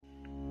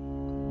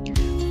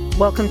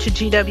Welcome to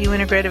GW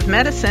Integrative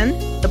Medicine,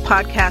 the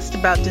podcast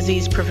about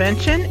disease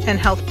prevention and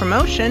health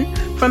promotion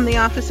from the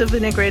Office of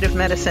Integrative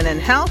Medicine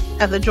and Health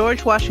at the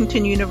George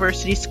Washington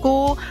University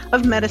School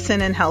of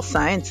Medicine and Health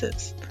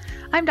Sciences.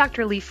 I'm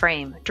Dr. Lee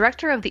Frame,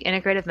 Director of the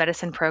Integrative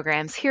Medicine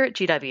Programs here at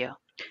GW.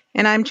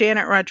 And I'm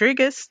Janet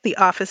Rodriguez, the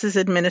office's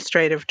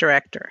Administrative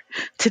Director.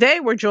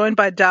 Today, we're joined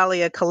by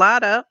Dalia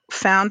Collada,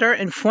 founder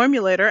and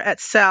formulator at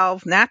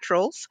Salve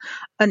Naturals,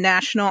 a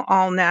national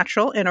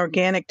all-natural and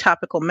organic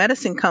topical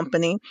medicine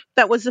company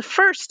that was the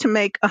first to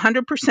make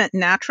 100%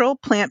 natural,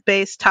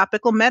 plant-based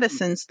topical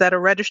medicines that are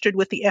registered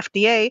with the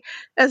FDA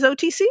as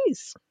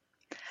OTCs.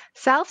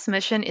 Salve's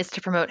mission is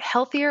to promote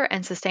healthier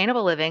and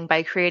sustainable living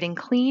by creating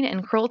clean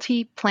and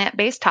cruelty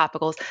plant-based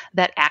topicals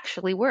that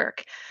actually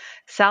work.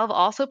 Salve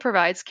also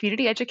provides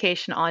community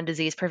education on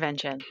disease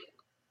prevention.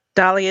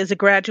 Dalia is a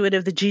graduate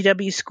of the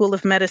GW School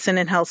of Medicine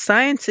and Health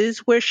Sciences,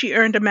 where she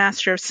earned a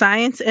Master of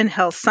Science in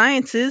Health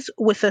Sciences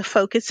with a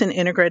focus in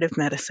integrative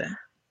medicine.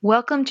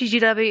 Welcome to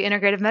GW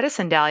Integrative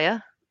Medicine,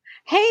 Dalia.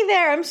 Hey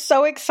there, I'm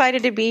so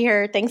excited to be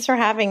here. Thanks for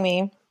having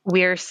me.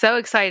 We're so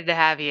excited to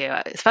have you,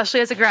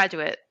 especially as a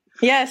graduate.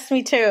 Yes,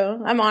 me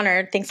too. I'm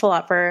honored. Thanks a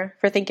lot for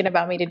thinking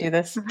about me to do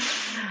this.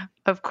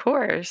 Of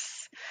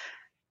course.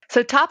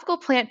 So topical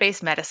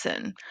plant-based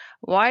medicine.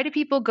 Why do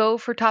people go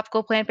for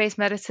topical plant-based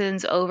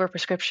medicines over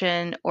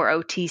prescription or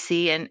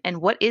OTC,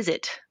 and what is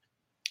it?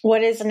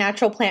 What is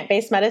natural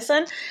plant-based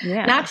medicine?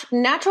 Yeah.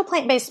 Natural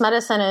plant-based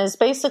medicine is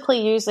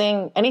basically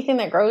using anything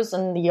that grows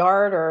in the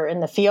yard or in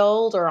the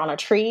field or on a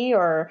tree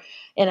or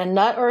in a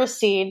nut or a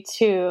seed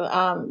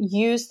to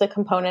use the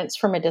components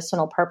for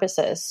medicinal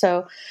purposes.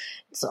 So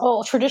it's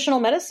all traditional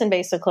medicine,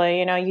 basically.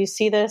 You know, you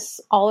see this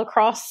all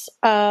across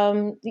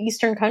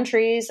Eastern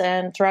countries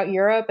and throughout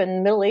Europe and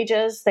the Middle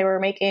Ages. They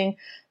were making,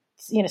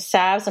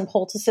 salves and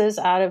poultices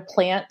out of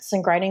plants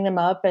and grinding them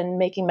up and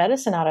making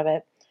medicine out of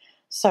it.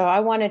 So I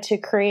wanted to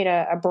create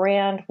a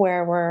brand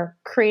where we're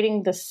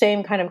creating the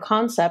same kind of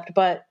concept,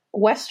 but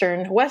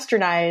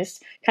westernized,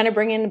 kind of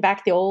bringing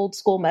back the old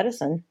school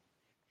medicine.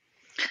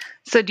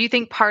 So do you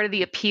think part of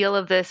the appeal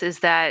of this is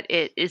that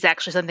it is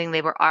actually something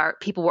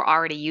people were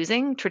already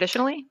using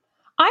traditionally?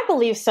 I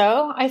believe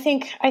so. I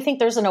think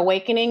there's an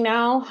awakening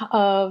now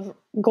of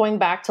going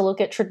back to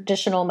look at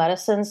traditional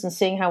medicines and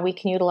seeing how we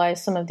can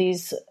utilize some of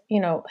these,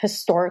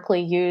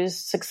 historically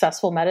used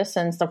successful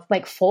medicines,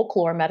 like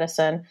folklore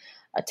medicine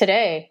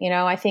today.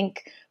 I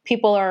think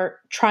people are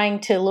trying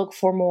to look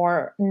for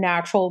more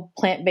natural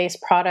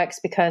plant-based products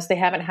because they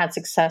haven't had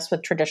success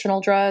with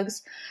traditional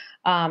drugs.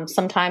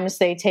 Sometimes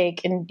they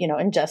take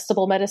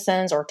ingestible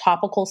medicines or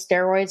topical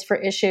steroids for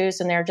issues,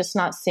 and they're just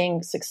not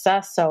seeing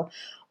success. So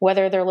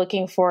whether they're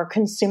looking for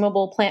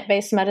consumable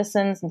plant-based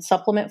medicines in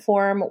supplement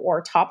form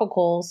or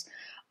topicals,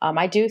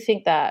 I do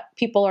think that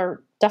people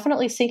are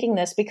definitely seeking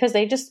this because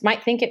they just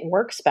might think it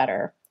works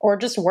better or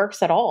just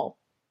works at all.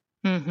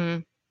 Mm-hmm.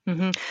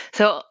 Mm-hmm.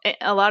 So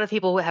a lot of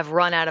people have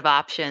run out of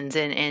options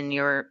in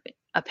your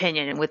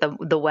opinion with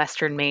the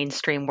Western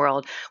mainstream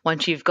world.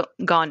 Once you've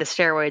gone to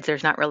steroids,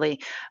 there's not really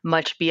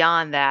much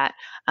beyond that.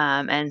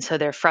 And so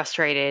they're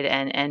frustrated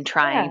and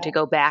trying to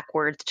go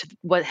backwards to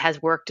what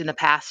has worked in the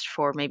past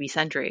for maybe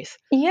centuries.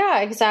 Yeah,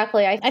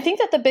 exactly. I think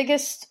that the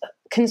biggest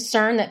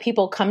concern that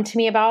people come to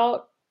me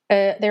about,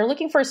 they're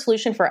looking for a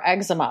solution for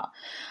eczema.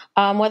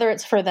 Whether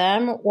it's for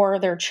them or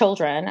their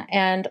children.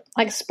 And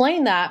I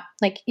explain that,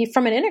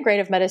 from an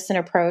integrative medicine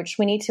approach,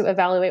 we need to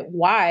evaluate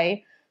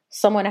why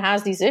someone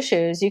has these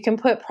issues. You can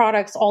put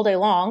products all day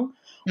long,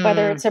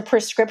 whether it's a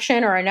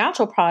prescription or a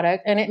natural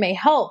product, and it may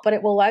help, but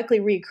it will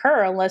likely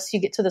reoccur unless you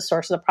get to the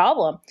source of the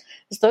problem.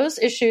 Those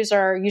issues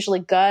are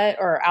usually gut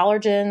or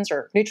allergens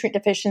or nutrient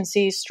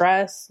deficiencies,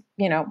 stress.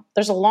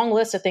 There's a long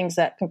list of things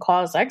that can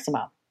cause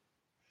eczema.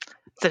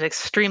 It's an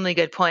extremely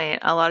good point.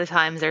 A lot of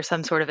times there's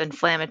some sort of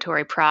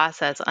inflammatory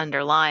process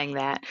underlying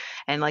that.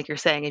 And like you're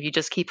saying, if you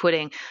just keep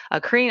putting a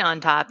cream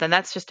on top, then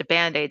that's just a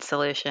Band-Aid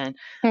solution.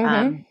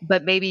 Mm-hmm.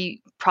 But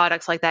maybe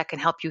products like that can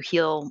help you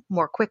heal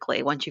more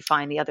quickly once you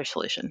find the other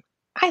solution.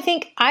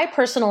 I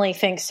personally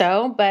think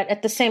so. But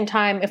at the same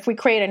time, if we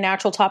create a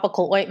natural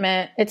topical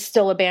ointment, it's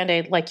still a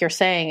Band-Aid, like you're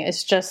saying.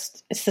 It's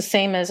the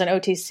same as an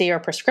OTC or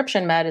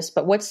prescription medicine.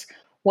 But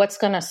what's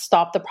going to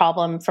stop the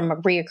problem from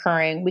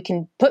reoccurring? We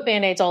can put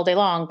Band-Aids all day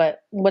long, but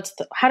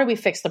how do we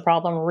fix the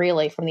problem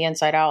really from the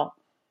inside out?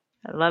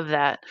 I love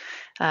that.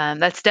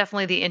 That's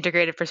definitely the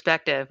integrated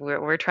perspective.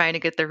 We're trying to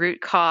get the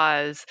root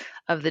cause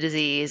of the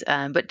disease,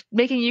 but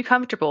making you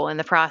comfortable in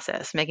the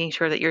process, making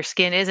sure that your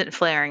skin isn't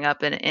flaring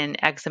up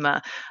in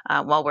eczema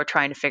while we're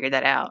trying to figure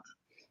that out.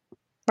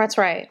 That's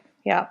right.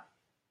 Yeah.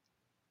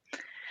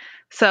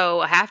 So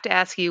I have to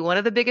ask you, one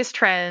of the biggest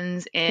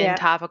trends in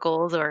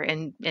topicals or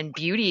in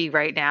beauty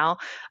right now,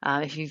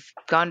 if you've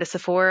gone to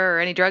Sephora or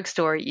any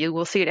drugstore, you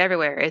will see it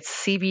everywhere. It's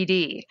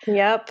CBD.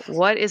 Yep.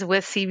 What is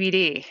with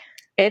CBD?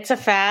 It's a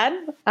fad.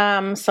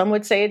 Some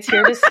would say it's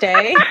here to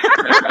stay.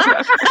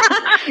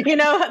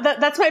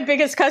 That's my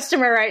biggest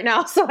customer right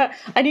now. So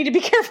I need to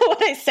be careful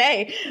what I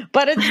say.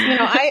 But it's,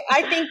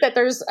 I think that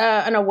there's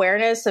an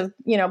awareness of,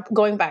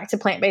 going back to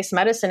plant-based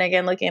medicine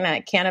again, looking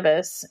at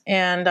cannabis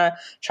and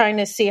trying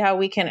to see how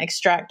we can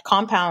extract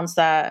compounds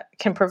that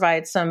can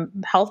provide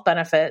some health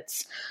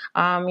benefits.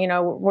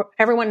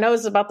 Everyone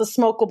knows about the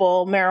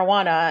smokable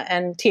marijuana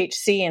and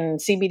THC and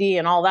CBD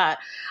and all that.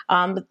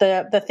 But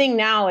the thing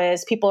now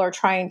is people are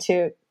trying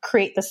to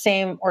create the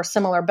same or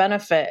similar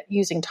benefit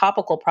using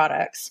topical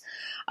products.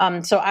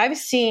 So I've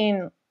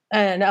seen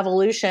an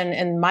evolution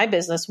in my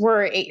business.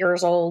 We're 8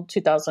 years old,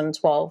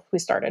 2012. We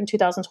started in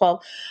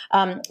 2012.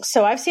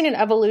 So I've seen an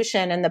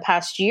evolution in the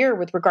past year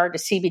with regard to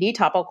CBD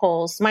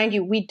topicals. Mind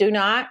you, we do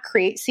not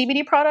create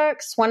CBD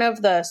products. One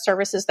of the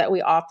services that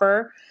we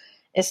offer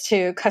is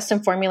to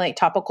custom formulate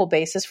topical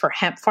bases for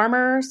hemp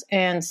farmers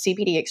and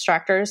CBD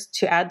extractors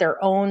to add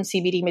their own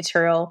CBD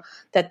material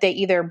that they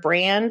either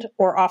brand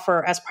or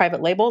offer as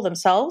private label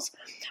themselves.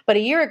 But a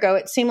year ago,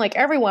 it seemed like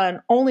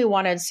everyone only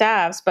wanted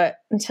salves, but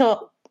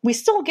until we're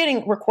still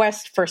getting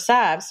requests for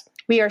salves.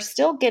 We are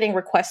still getting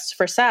requests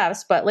for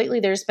salves, but lately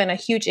there's been a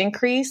huge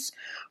increase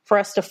for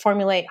us to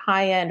formulate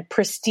high-end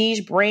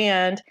prestige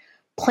brand,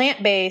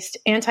 plant-based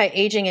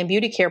anti-aging and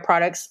beauty care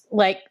products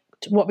like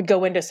what would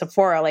go into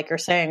Sephora, like you're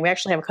saying. We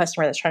actually have a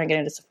customer that's trying to get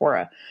into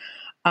Sephora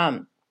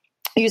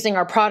using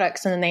our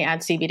products, and then they add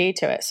CBD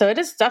to it. So it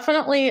is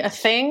definitely a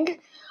thing.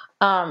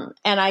 And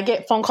I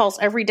get phone calls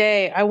every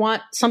day. I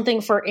want something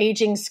for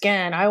aging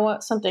skin. I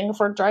want something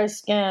for dry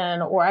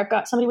skin, or I've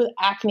got somebody with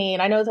acne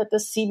and I know that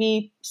this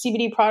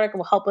CBD product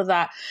will help with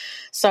that.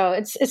 So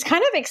it's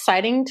kind of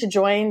exciting to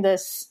join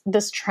this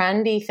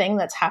trendy thing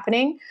that's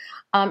happening,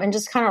 and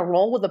just kind of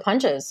roll with the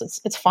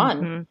punches. It's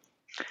fun. Mm-hmm.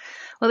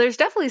 Well, there's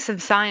definitely some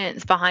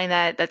science behind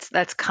that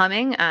that's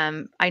coming.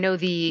 I know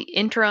the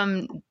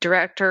interim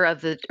director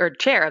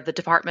chair of the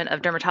Department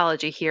of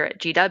Dermatology here at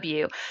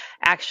GW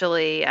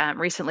actually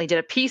recently did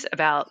a piece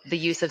about the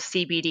use of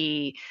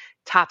CBD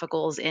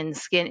topicals in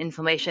skin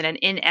inflammation and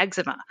in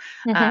eczema.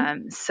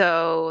 Mm-hmm.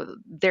 So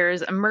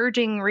there's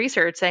emerging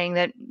research saying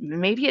that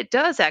maybe it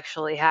does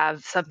actually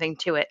have something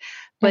to it,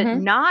 but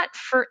Mm-hmm. not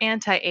for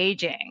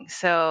anti-aging.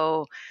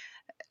 So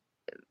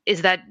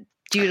is that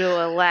due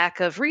to a lack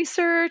of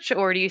research,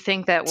 or do you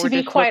think that we're To be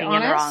just quite looking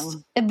in the honest,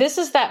 wrong? this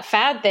is that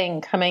fad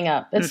thing coming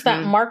up. It's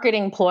that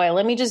marketing ploy.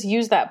 Let me just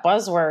use that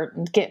buzzword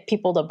and get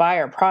people to buy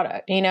our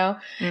product,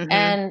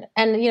 Mm-hmm.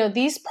 And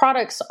these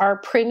products are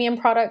premium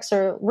products,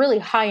 are really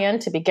high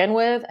end to begin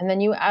with. And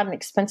then you add an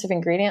expensive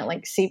ingredient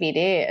like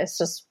CBD. It's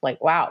just like,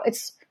 wow,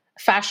 it's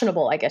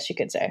fashionable, I guess you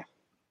could say.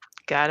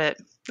 Got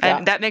it. Yeah.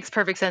 And that makes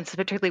perfect sense,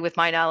 particularly with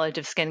my knowledge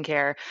of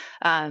skincare.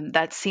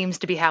 That seems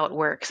to be how it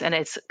works, and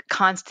it's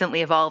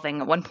constantly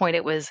evolving. At one point,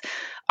 it was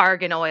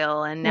argan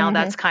oil, and now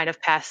that's kind of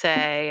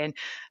passé.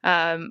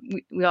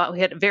 And we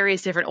had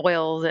various different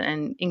oils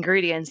and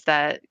ingredients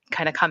that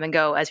kind of come and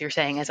go, as you're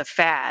saying, as a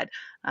fad.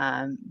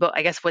 But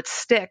I guess what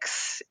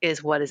sticks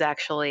is what is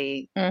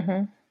actually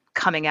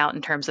coming out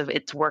in terms of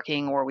it's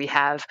working, or we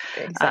have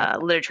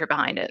literature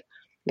behind it.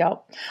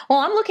 Yep. Well,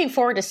 I'm looking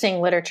forward to seeing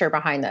literature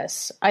behind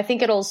this. I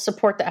think it'll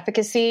support the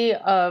efficacy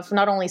of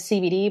not only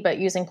CBD, but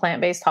using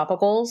plant-based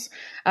topicals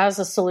as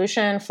a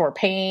solution for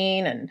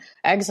pain and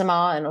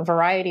eczema and a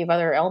variety of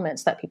other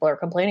ailments that people are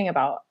complaining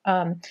about.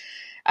 I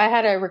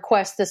had a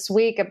request this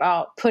week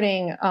about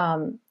putting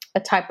a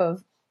type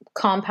of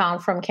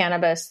compound from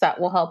cannabis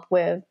that will help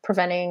with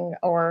preventing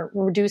or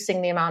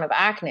reducing the amount of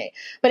acne.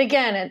 But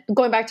again,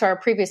 going back to our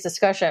previous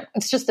discussion,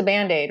 it's just a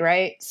Band-Aid,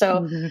 right?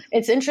 So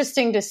it's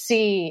interesting to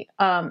see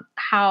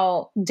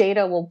how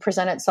data will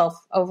present itself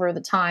over the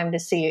time to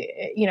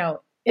see,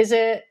 is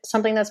it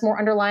something that's more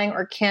underlying,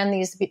 or can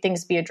these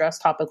things be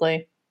addressed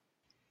topically?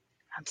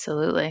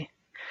 Absolutely.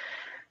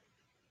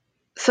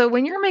 So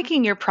when you're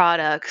making your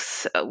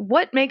products,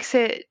 what makes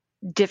it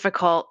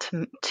difficult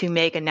to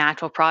make a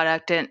natural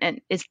product,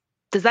 and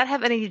does that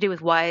have anything to do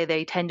with why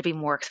they tend to be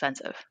more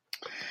expensive?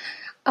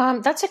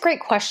 That's a great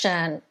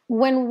question.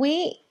 When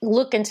we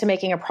look into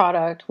making a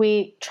product,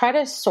 we try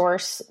to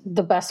source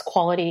the best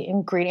quality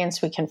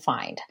ingredients we can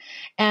find.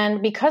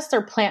 And because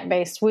they're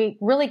plant-based, we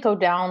really go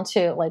down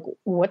to like,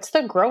 what's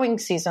the growing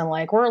season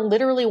like? We're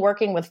literally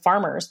working with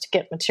farmers to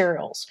get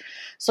materials.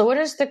 So what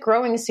is the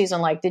growing season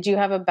like? Did you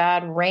have a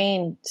bad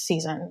rain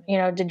season?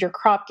 Did your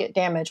crop get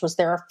damaged? Was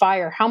there a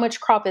fire? How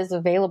much crop is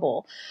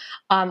available?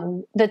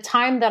 The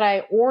time that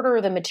I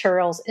order the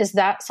materials, is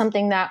that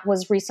something that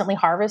was recently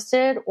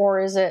harvested, or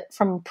is it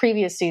from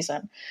previous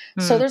season?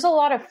 So there's a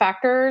lot of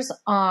factors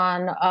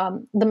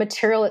on the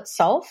material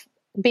itself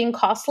being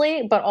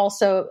costly, but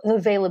also the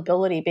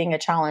availability being a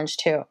challenge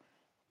too.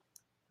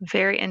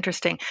 Very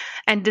interesting.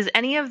 And does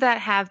any of that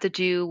have to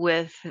do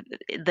with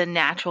the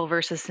natural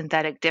versus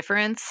synthetic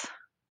difference?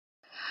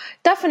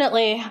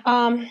 Definitely.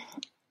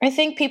 I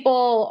think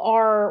people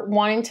are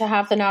wanting to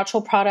have the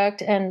natural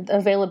product, and the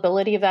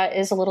availability of that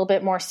is a little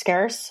bit more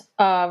scarce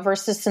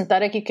versus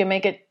synthetic. You can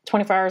make it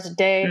 24 hours a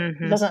day.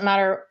 It doesn't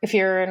matter if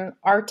you're in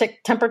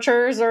Arctic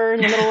temperatures or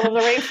in the middle of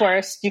the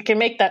rainforest, you can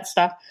make that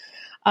stuff.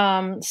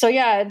 So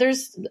yeah,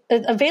 there's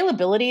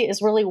availability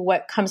is really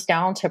what comes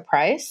down to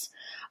price.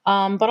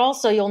 But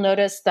also you'll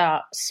notice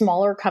that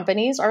smaller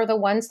companies are the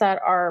ones that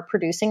are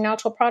producing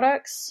natural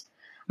products.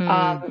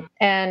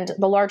 And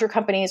the larger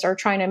companies are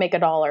trying to make a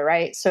dollar,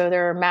 right? So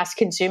they're mass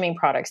consuming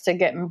products to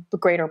get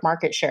greater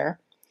market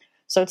share.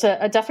 So it's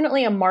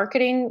definitely a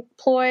marketing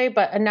ploy,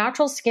 but a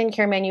natural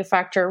skincare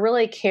manufacturer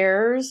really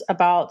cares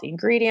about the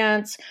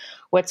ingredients,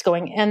 what's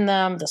going in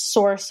them, the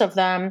source of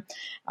them,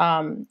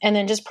 and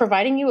then just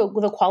providing you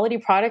with a quality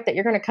product that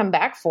you're going to come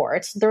back for.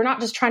 They're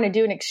not just trying to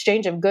do an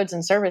exchange of goods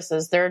and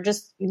services.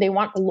 They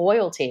want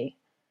loyalty,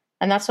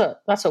 and that's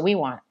what we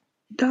want.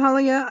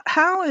 Dahlia,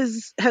 how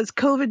has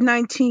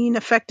COVID-19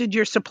 affected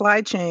your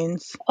supply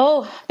chains?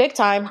 Oh, big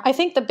time. I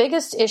think the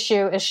biggest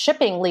issue is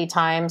shipping lead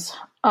times.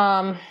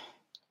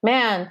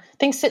 Man,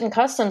 things sit in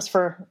customs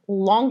for a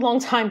long, long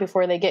time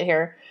before they get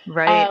here.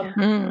 Right.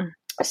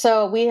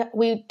 So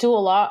we do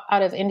a lot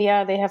out of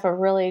India. They have a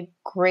really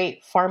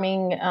great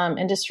farming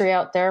industry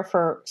out there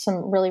for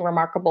some really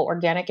remarkable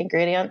organic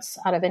ingredients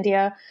out of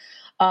India.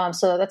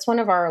 So that's one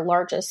of our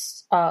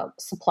largest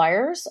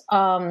suppliers.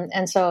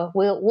 And so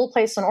we'll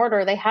place an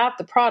order. They have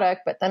the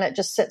product, but then it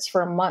just sits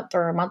for a month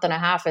or a month and a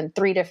half in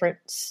 3 different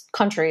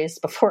countries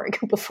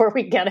before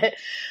we get it.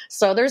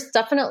 So there's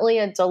definitely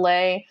a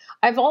delay.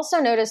 I've also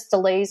noticed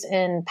delays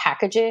in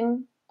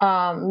packaging,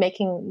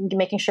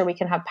 making sure we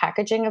can have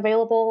packaging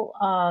available,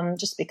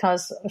 just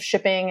because of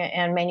shipping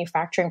and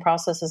manufacturing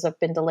processes have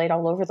been delayed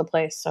all over the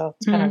place. So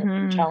it's kind of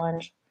a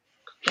challenge.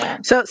 Yeah.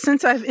 So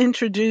since I've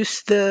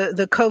introduced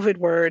the COVID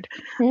word,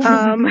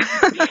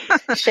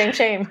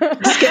 shame.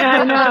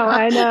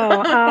 I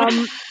know.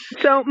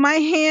 So my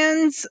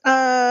hands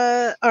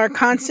are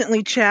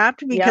constantly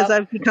chapped because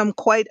I've become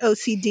quite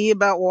OCD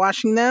about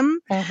washing them.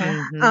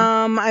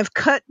 I've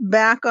cut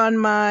back on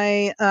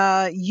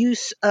my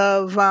use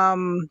of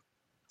the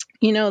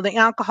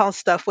alcohol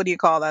stuff. What do you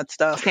call that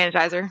stuff?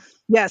 Sanitizer.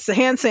 Yes, the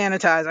hand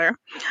sanitizer.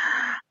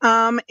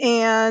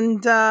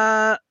 And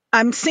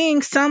I'm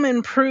seeing some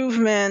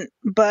improvement,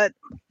 but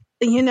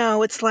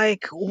it's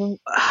like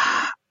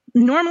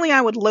normally I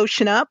would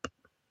lotion up.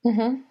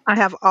 I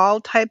have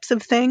all types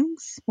of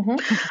things.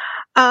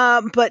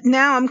 But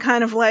now I'm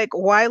kind of like,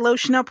 why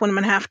lotion up when I'm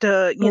going to have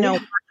to,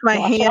 wash my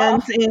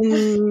hands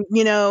in,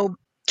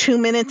 2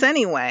 minutes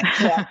anyway?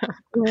 Yeah.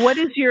 What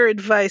is your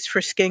advice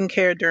for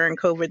skincare during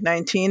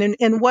COVID-19?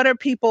 And what are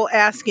people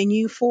asking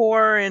you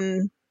for?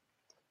 And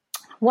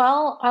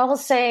well, I will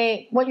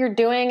say what you're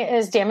doing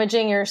is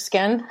damaging your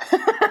skin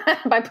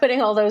by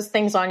putting all those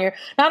things on you.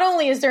 Not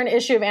only is there an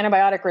issue of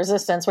antibiotic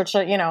resistance, which,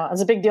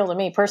 is a big deal to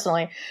me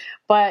personally,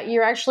 but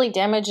you're actually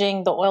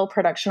damaging the oil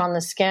production on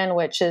the skin,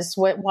 which is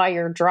why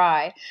you're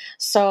dry.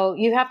 So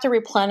you have to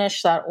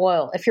replenish that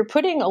oil. If you're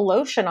putting a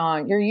lotion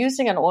on, you're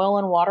using an oil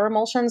and water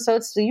emulsion. So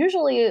it's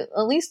usually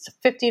at least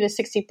 50 to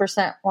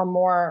 60% or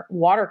more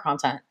water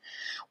content.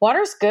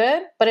 Water's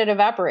good, but it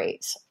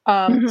evaporates.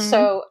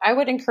 So I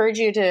would encourage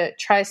you to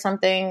try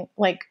something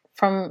like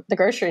from the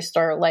grocery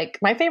store. Like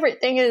my favorite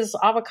thing is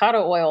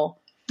avocado oil.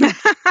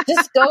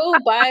 Just go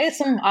buy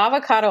some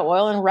avocado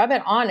oil and rub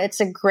it on. It's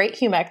a great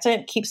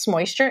humectant, keeps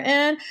moisture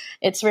in.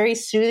 It's very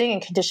soothing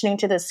and conditioning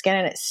to the skin,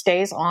 and it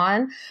stays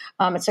on.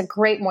 It's a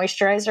great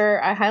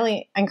moisturizer. I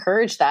highly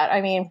encourage that.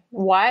 I mean,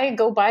 why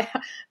go buy?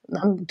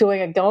 I'm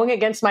going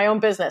against my own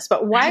business,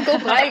 but why go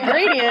buy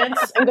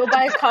ingredients and go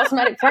buy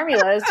cosmetic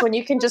formulas when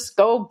you can just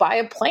go buy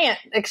a plant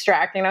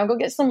extract? Go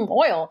get some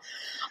oil.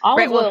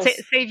 Well,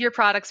 save your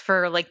products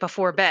for like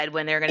before bed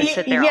when they're going to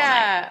sit there all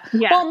night.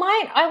 Yeah. Well,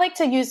 I like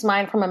to use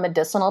mine from a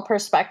medicinal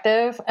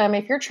perspective.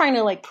 If you're trying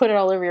to like put it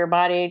all over your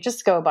body,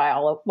 just go buy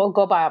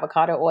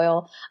avocado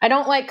oil. I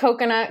don't like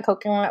coconut.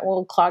 Coconut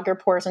will clog your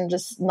pores and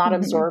just not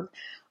absorb.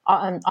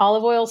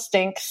 Olive oil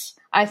stinks.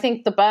 I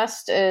think the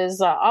best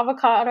is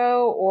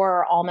avocado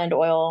or almond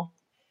oil.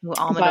 Ooh,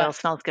 almond oil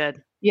smells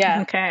good.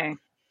 Yeah. Okay.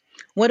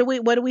 What do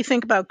we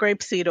think about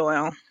grapeseed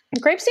oil?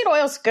 Grapeseed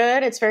oil is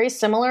good. It's very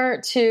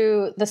similar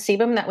to the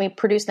sebum that we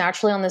produce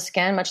naturally on the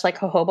skin, much like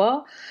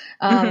jojoba.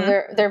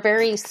 They're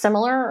very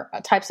similar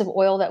types of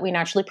oil that we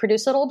naturally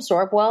produce. It'll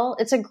absorb well.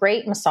 It's a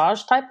great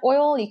massage type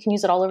oil. You can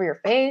use it all over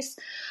your face.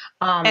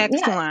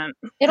 Excellent.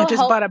 I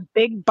just bought a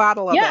big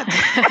bottle of it.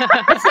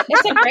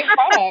 It's a great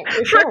product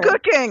for sure.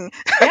 Cooking.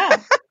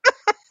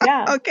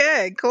 Yeah.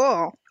 Okay,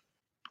 cool.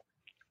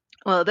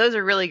 Well, those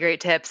are really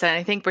great tips. And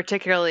I think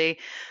particularly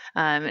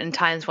in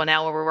times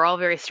now where we're all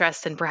very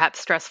stressed and perhaps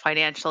stressed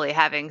financially,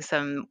 having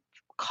some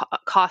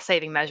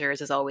cost-saving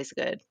measures is always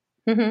good.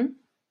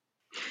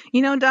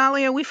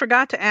 Dahlia, we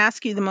forgot to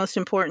ask you the most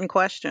important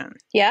question.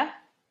 Yeah?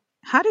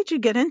 How did you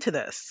get into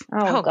this?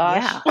 Oh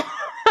gosh. Yeah.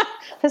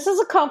 This is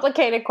a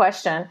complicated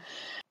question.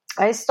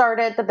 I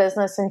started the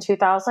business in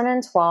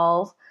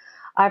 2012.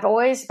 I've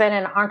always been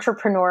an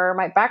entrepreneur.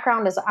 My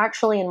background is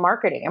actually in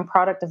marketing and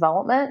product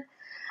development.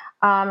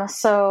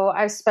 So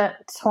I've spent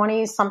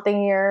 20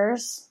 something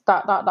years,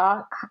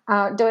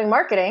 doing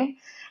marketing.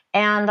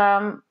 And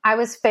I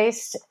was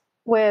faced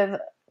with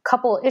a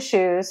couple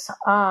issues.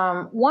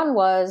 One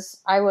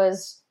was I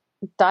was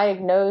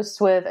diagnosed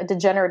with a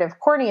degenerative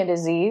cornea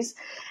disease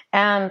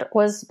and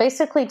was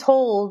basically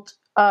told,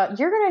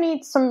 you're going to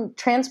need some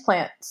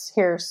transplants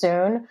here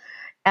soon.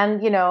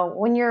 And,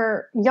 when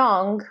you're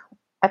young,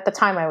 at the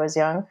time I was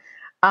young,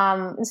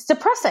 it's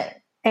depressing.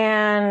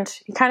 And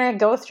you kind of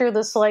go through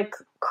this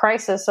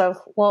crisis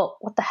of, well,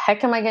 what the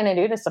heck am I going to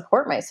do to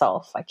support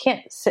myself? I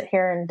can't sit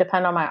here and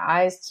depend on my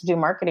eyes to do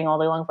marketing all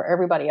day long for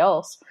everybody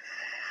else.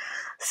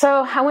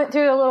 So I went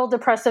through a little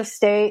depressive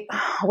state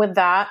with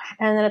that.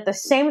 And then at the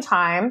same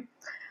time,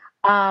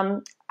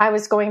 I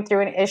was going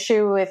through an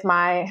issue with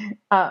my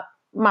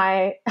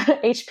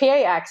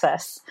HPA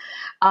access.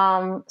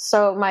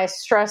 So my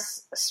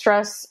stress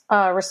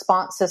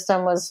response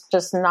system was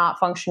just not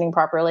functioning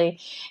properly.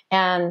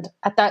 And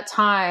at that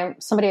time,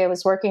 somebody I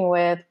was working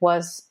with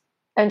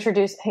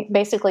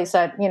basically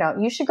said,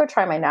 you should go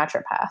try my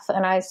naturopath.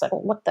 And I said,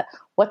 well,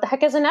 what the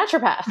heck is a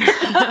naturopath?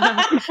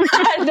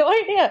 I had no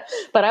idea,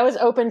 but I was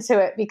open to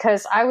it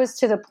because I was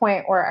to the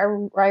point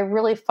where I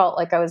really felt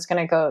like I was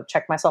going to go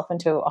check myself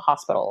into a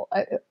hospital.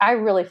 I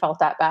really felt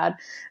that bad.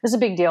 It was a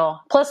big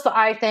deal. Plus the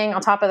eye thing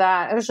on top of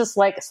that, it was just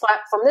like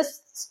slap from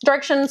this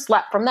direction,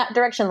 slap from that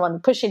direction, let me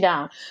push you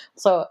down.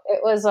 So it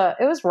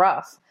was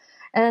rough.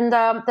 And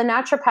the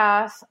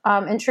naturopath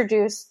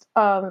introduced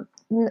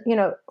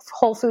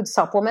whole food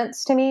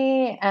supplements to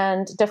me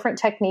and different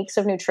techniques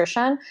of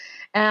nutrition.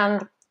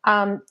 And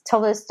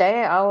till this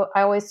day, I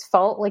always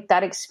felt like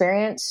that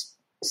experience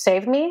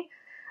saved me.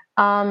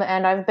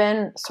 And I've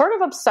been sort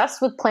of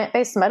obsessed with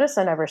plant-based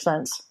medicine ever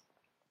since.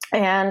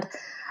 And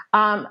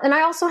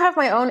I also have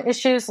my own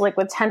issues like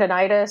with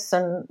tendonitis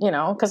and,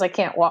 because I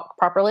can't walk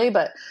properly.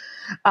 But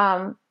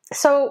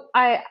so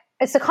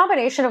it's a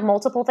combination of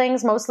multiple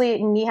things,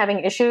 mostly me having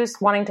issues,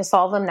 wanting to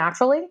solve them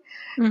naturally.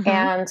 Mm-hmm.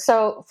 And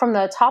so from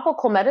the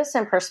topical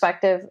medicine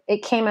perspective,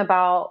 it came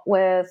about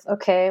with,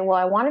 I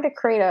wanted to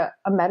create a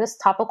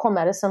topical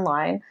medicine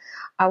line,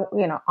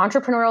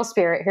 entrepreneurial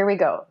spirit. Here we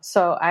go.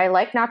 So I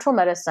like natural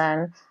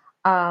medicine.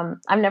 I've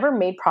never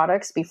made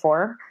products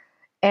before.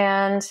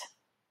 And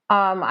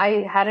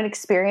I had an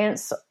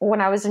experience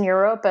when I was in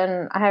Europe,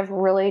 and I have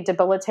really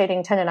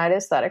debilitating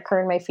tendonitis that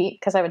occurred in my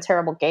feet because I have a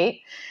terrible gait.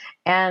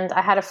 And I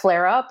had a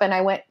flare up, and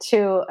I went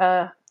to,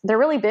 they're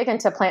really big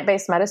into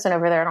plant-based medicine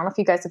over there. I don't know if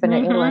you guys have been to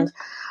England,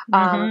 but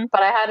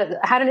I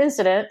had an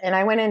incident, and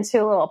I went into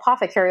a little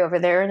apothecary over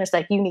there, and it's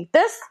like, you need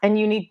this and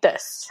you need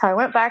this. So I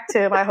went back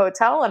to my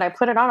hotel and I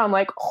put it on. I'm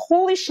like,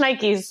 holy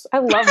shnikes, I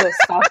love this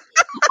stuff.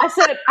 I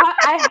said,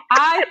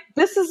 I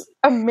this is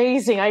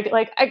amazing.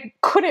 I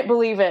couldn't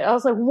believe it. I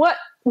was like,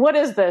 what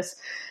is this?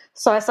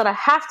 So I said, I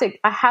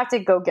have to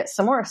go get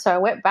some more. So I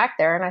went back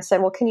there and I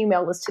said, well, can you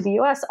mail this to the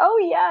US? Oh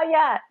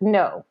yeah.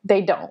 No, they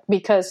don't,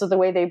 because of the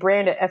way they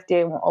brand it,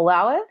 FDA won't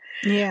allow it.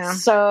 Yeah.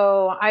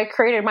 So I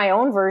created my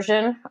own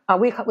version.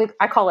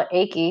 I call it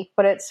achy,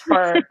 but it's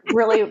for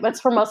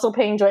muscle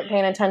pain, joint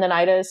pain, and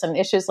tendonitis and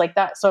issues like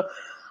that. So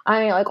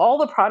all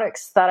the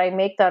products that I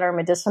make that are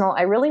medicinal,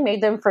 I really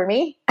made them for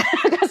me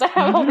because I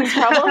have all these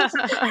problems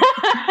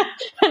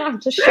and I'm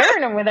just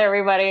sharing them with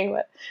everybody.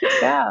 But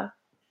yeah.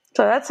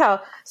 So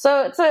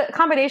so it's a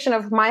combination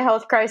of my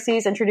health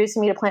crises,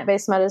 introducing me to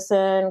plant-based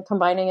medicine,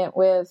 combining it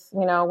with,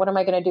 what am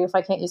I going to do if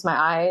I can't use my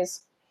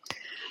eyes?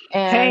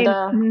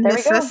 And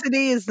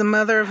necessity is the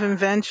mother of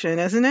invention,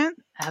 isn't it?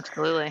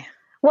 Absolutely.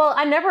 Well,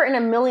 I never in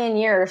a million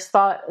years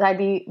thought I'd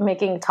be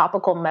making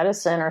topical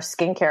medicine or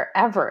skincare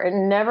ever. It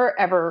never,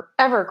 ever,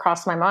 ever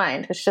crossed my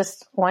mind. It's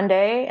just one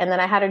day. And then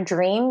I had a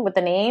dream with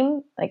the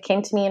name. It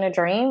came to me in a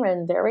dream,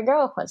 and there we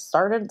go. It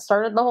started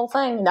the whole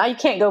thing. Now you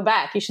can't go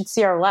back. You should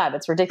see our lab.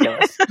 It's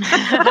ridiculous.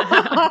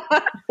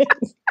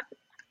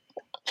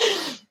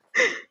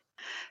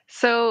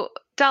 So,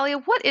 Dahlia,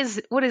 what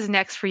is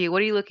next for you?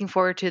 What are you looking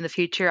forward to in the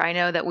future? I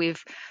know that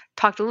we've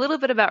talked a little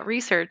bit about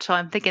research, so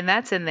I'm thinking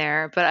that's in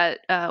there. But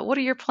what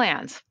are your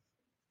plans?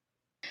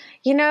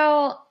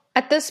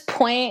 At this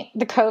point,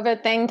 the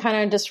COVID thing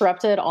kind of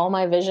disrupted all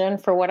my vision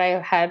for what I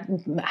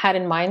had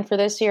in mind for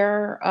this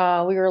year.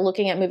 We were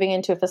looking at moving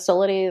into a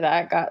facility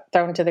that got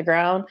thrown to the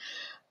ground.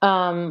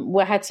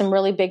 We had some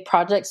really big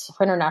projects,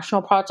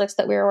 international projects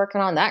that we were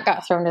working on that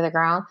got thrown to the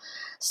ground.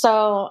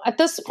 So at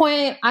this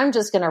point, I'm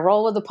just going to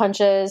roll with the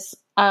punches.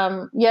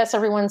 Yes,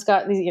 everyone's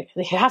got these,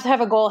 they have to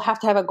have a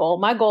goal.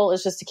 My goal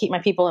is just to keep my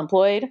people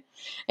employed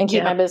and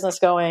keep my business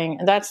going.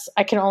 And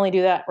I can only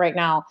do that right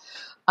now.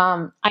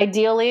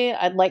 Ideally,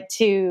 I'd like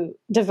to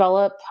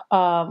develop,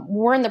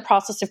 we're in the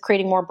process of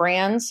creating more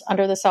brands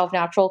under the Salve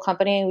Natural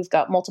company. We've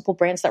got multiple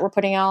brands that we're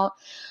putting out.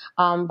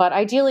 But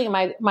ideally,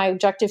 my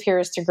objective here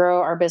is to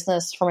grow our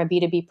business from a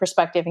B2B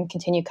perspective and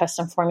continue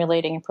custom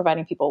formulating and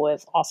providing people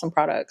with awesome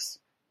products.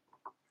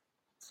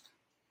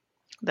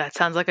 That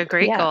sounds like a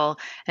great goal.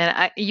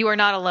 And you are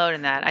not alone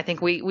in that. I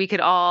think we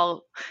could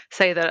all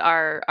say that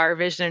our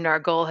vision and our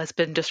goal has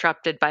been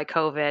disrupted by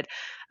COVID.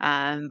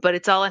 But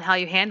it's all in how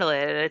you handle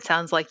it. And it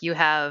sounds like you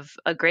have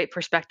a great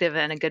perspective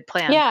and a good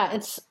plan. Yeah,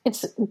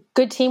 it's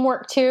good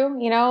teamwork too.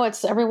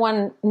 It's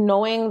everyone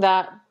knowing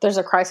that there's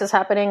a crisis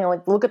happening.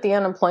 Like, look at the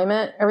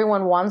unemployment.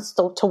 Everyone wants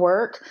to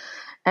work.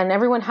 And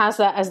everyone has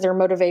that as their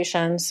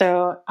motivation.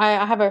 So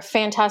I have a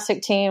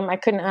fantastic team. I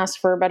couldn't ask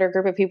for a better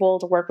group of people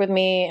to work with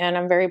me, and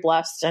I'm very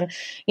blessed. And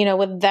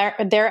with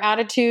their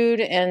attitude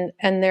and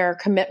their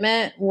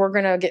commitment, we're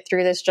going to get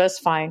through this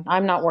just fine.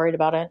 I'm not worried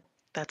about it.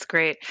 That's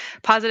great.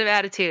 Positive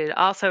attitude,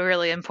 also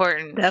really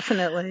important.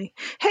 Definitely.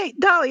 Hey,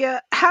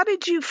 Dahlia, how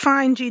did you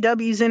find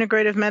GW's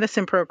integrative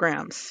medicine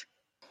programs?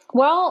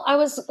 Well, I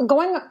was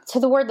going to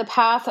the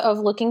path of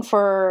looking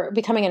for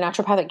becoming a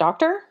naturopathic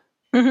doctor.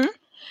 Mm-hmm.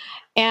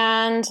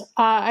 And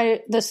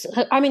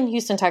I'm in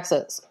Houston,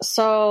 Texas.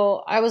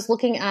 So I was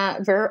looking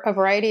at a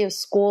variety of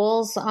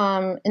schools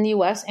in the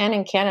U.S. and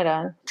in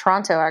Canada,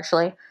 Toronto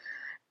actually.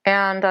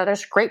 And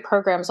there's great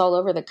programs all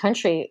over the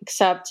country,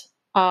 except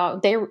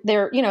they're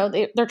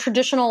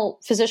traditional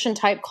physician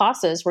type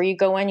classes where you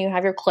go in, you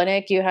have your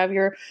clinic, you have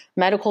your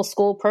medical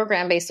school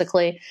program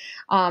basically.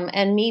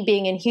 And me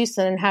being in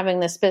Houston and having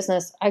this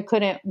business, I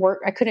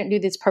couldn't do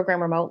this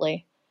program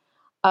remotely.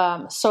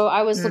 So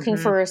I was looking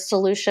for a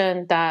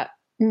solution that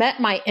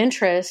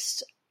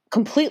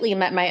completely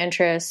met my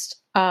interest.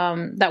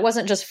 That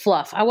wasn't just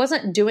fluff. I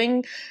wasn't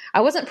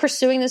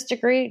pursuing this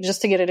degree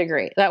just to get a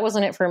degree. That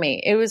wasn't it for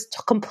me. It was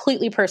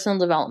completely personal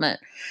development.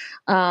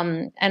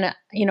 And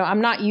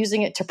I'm not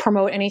using it to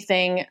promote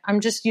anything. I'm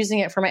just using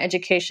it for my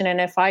education.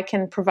 And if I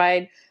can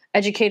provide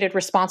educated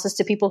responses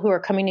to people who are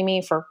coming to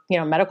me for,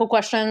 medical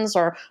questions,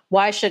 or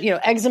why should,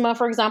 eczema,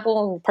 for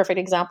example, perfect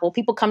example,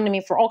 people come to me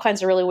for all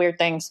kinds of really weird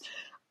things.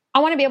 I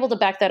want to be able to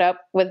back that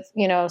up with,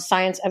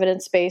 science,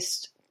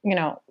 evidence-based,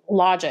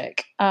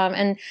 logic.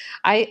 And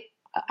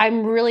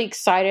I'm really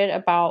excited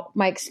about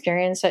my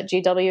experience at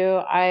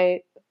GW.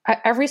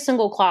 Every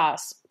single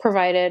class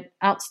provided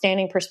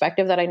outstanding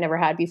perspective that I never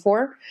had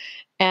before.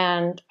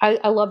 And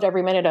I loved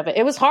every minute of it.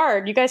 It was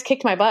hard. You guys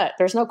kicked my butt.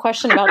 There's no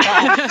question about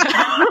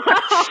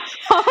that.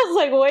 I was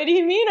like, what do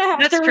you mean I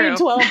have to read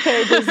 12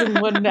 pages in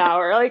 1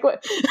 hour? Like,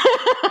 what?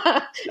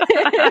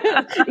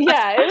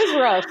 Yeah,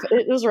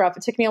 it was rough.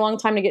 It took me a long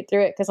time to get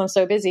through it because I'm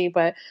so busy,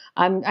 but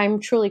I'm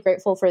truly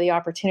grateful for the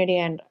opportunity.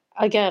 And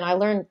again, I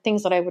learned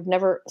things that I would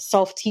never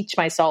self-teach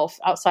myself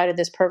outside of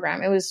this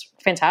program. It was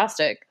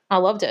fantastic. I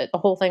loved it. The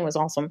whole thing was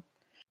awesome.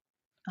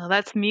 Oh,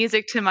 that's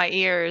music to my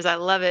ears. I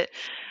love it.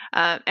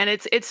 And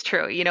it's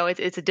true.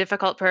 It's a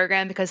difficult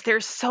program because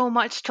there's so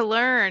much to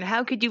learn.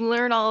 How could you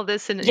learn all of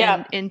this in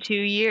 2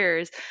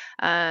 years?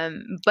 But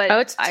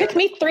it took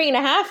me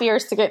 3.5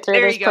 years to get through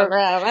this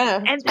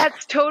program. And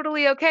that's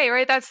totally okay,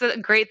 right? That's the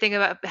great thing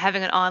about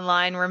having an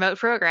online remote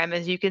program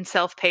is you can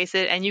self-pace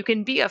it and you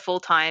can be a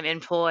full-time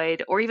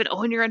employed or even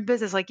own your own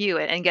business like you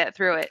and get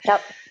through it.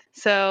 Yep.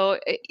 So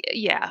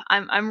yeah,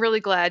 I'm really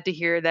glad to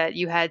hear that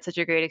you had such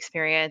a great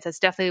experience. That's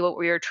definitely what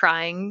we are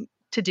trying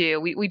to do.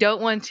 We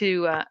don't want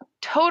to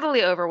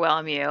totally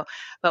overwhelm you,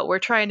 but we're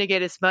trying to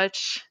get as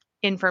much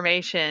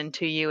information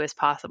to you as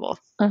possible.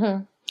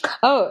 Mm-hmm.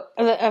 Oh,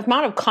 the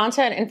amount of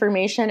content,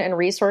 information, and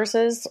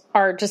resources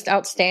are just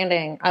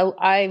outstanding.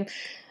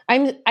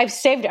 I've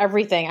saved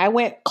everything. I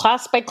went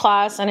class by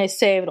class and I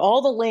saved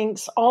all the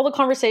links, all the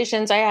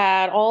conversations I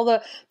had, all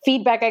the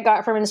feedback I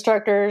got from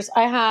instructors.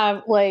 I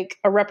have like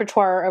a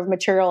repertoire of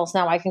materials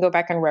now I can go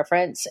back and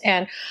reference.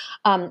 And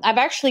I've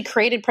actually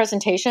created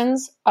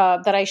presentations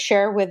that I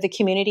share with the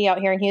community out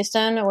here in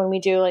Houston when we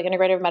do like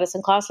integrative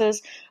medicine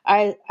classes.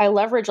 I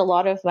leverage a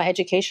lot of my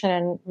education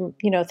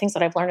and, things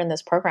that I've learned in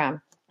this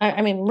program.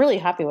 I mean, really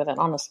happy with it,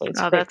 honestly. It's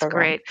a great that's program.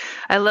 Great.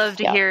 I love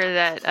to hear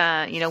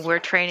that, we're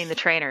training the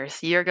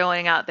trainers. You're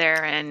going out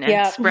there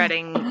and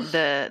spreading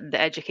the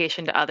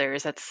education to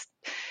others. That's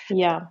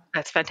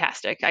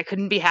fantastic. I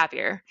couldn't be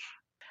happier.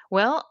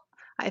 Well,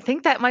 I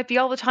think that might be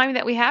all the time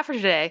that we have for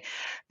today.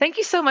 Thank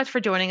you so much for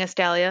joining us,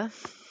 Dahlia.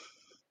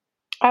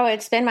 Oh,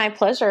 it's been my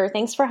pleasure.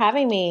 Thanks for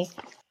having me.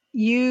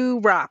 You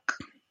rock.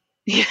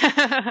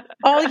 Yeah.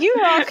 Oh, you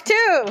rock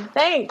too.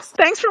 Thanks.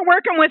 Thanks for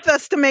working with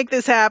us to make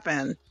this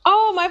happen.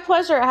 Oh, my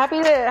pleasure.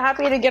 Happy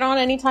to get on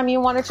anytime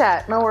you want to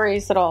chat. No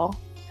worries at all.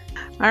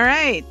 All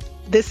right.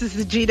 This is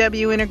the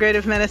GW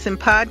Integrative Medicine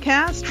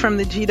Podcast from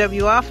the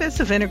GW Office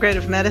of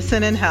Integrative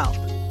Medicine and Health.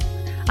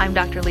 I'm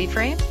Dr. Lee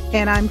Frame.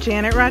 And I'm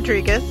Janet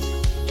Rodriguez.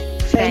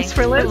 Thanks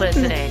for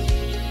listening.